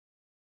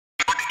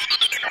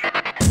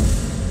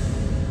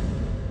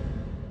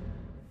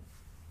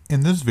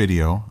In this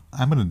video,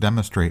 I'm going to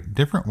demonstrate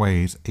different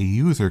ways a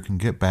user can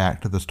get back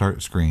to the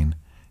start screen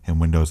in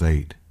Windows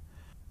 8.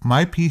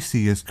 My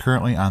PC is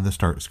currently on the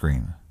start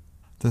screen.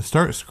 The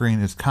start screen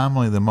is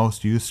commonly the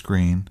most used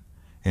screen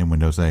in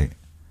Windows 8.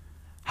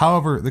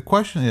 However, the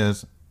question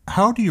is,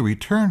 how do you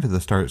return to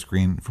the start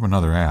screen from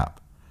another app?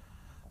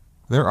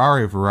 There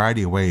are a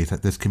variety of ways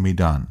that this can be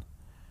done.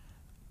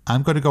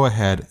 I'm going to go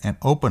ahead and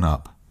open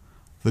up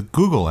the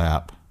Google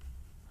app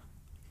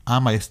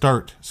on my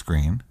start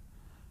screen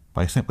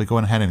by simply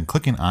going ahead and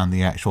clicking on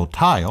the actual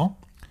tile.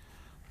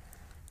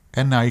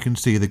 And now you can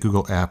see the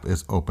Google app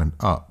is opened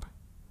up.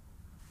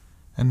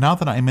 And now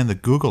that I'm in the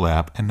Google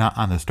app and not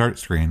on the start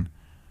screen,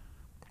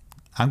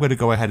 I'm going to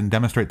go ahead and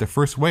demonstrate the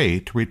first way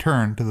to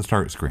return to the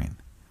start screen.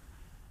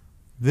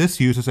 This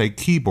uses a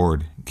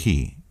keyboard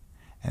key,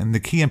 and the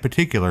key in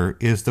particular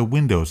is the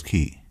Windows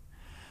key.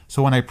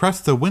 So when I press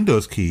the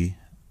Windows key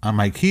on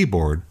my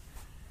keyboard,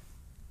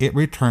 it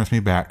returns me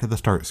back to the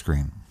start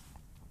screen.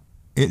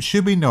 It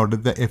should be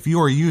noted that if you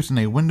are using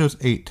a Windows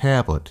 8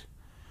 tablet,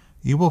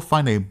 you will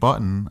find a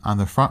button on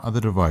the front of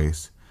the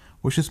device,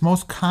 which is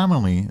most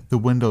commonly the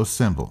Windows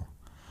symbol.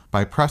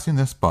 By pressing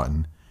this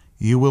button,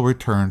 you will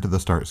return to the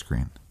start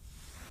screen.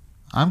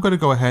 I'm going to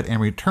go ahead and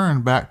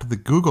return back to the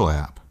Google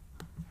app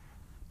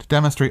to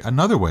demonstrate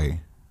another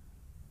way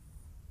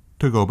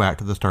to go back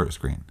to the start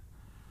screen.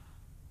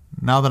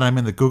 Now that I'm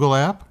in the Google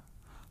app,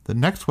 the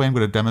next way I'm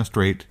going to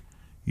demonstrate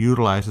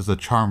utilizes the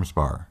Charms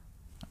bar.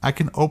 I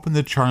can open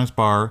the Charms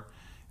bar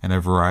in a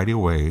variety of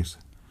ways.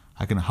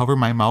 I can hover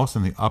my mouse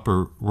in the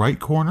upper right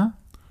corner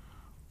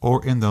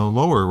or in the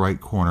lower right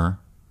corner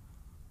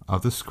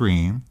of the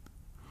screen,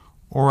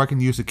 or I can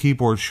use the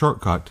keyboard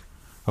shortcut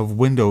of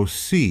Windows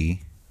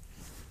C,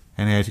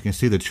 and as you can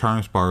see, the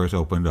Charms bar is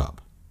opened up.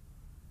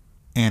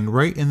 And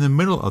right in the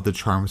middle of the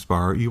Charms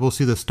bar, you will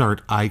see the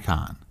Start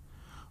icon.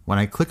 When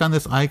I click on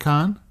this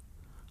icon,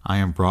 I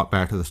am brought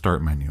back to the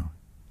Start menu.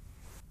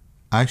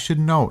 I should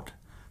note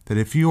that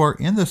if you are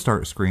in the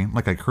start screen,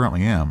 like I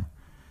currently am,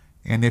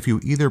 and if you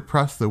either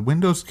press the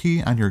Windows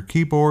key on your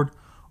keyboard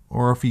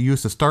or if you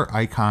use the start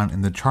icon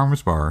in the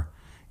Charms bar,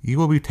 you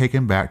will be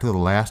taken back to the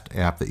last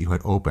app that you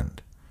had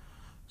opened.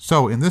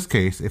 So in this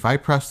case, if I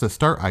press the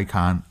start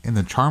icon in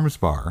the Charms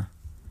bar,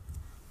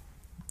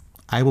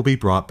 I will be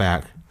brought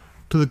back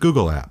to the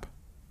Google app,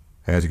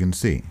 as you can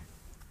see.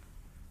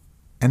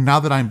 And now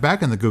that I'm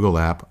back in the Google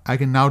app, I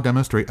can now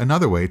demonstrate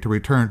another way to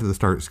return to the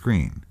start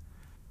screen.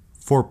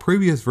 For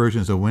previous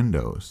versions of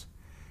Windows,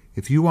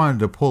 if you wanted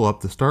to pull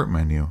up the Start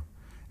menu,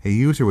 a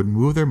user would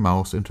move their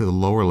mouse into the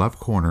lower left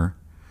corner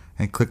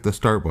and click the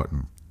Start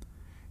button.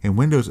 In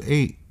Windows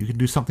 8, you can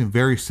do something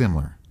very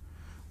similar.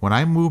 When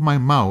I move my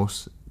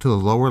mouse to the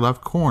lower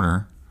left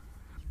corner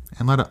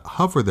and let it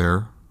hover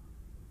there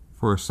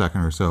for a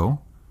second or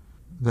so,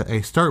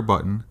 a Start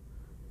button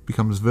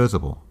becomes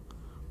visible.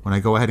 When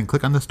I go ahead and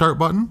click on the Start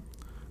button,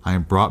 I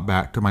am brought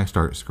back to my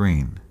start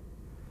screen.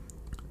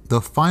 The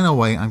final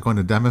way I'm going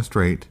to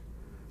demonstrate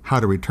how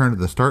to return to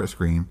the start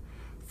screen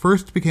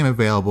first became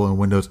available in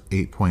Windows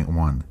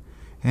 8.1,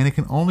 and it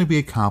can only be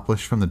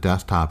accomplished from the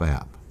desktop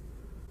app.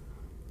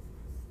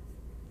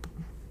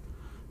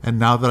 And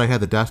now that I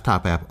have the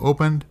desktop app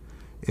opened,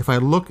 if I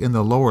look in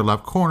the lower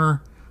left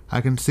corner,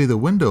 I can see the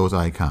Windows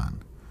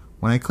icon.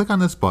 When I click on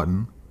this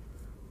button,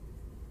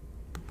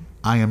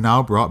 I am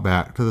now brought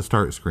back to the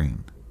start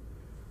screen.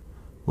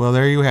 Well,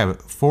 there you have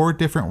it, 4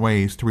 different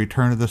ways to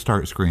return to the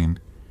start screen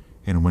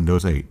in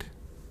Windows 8.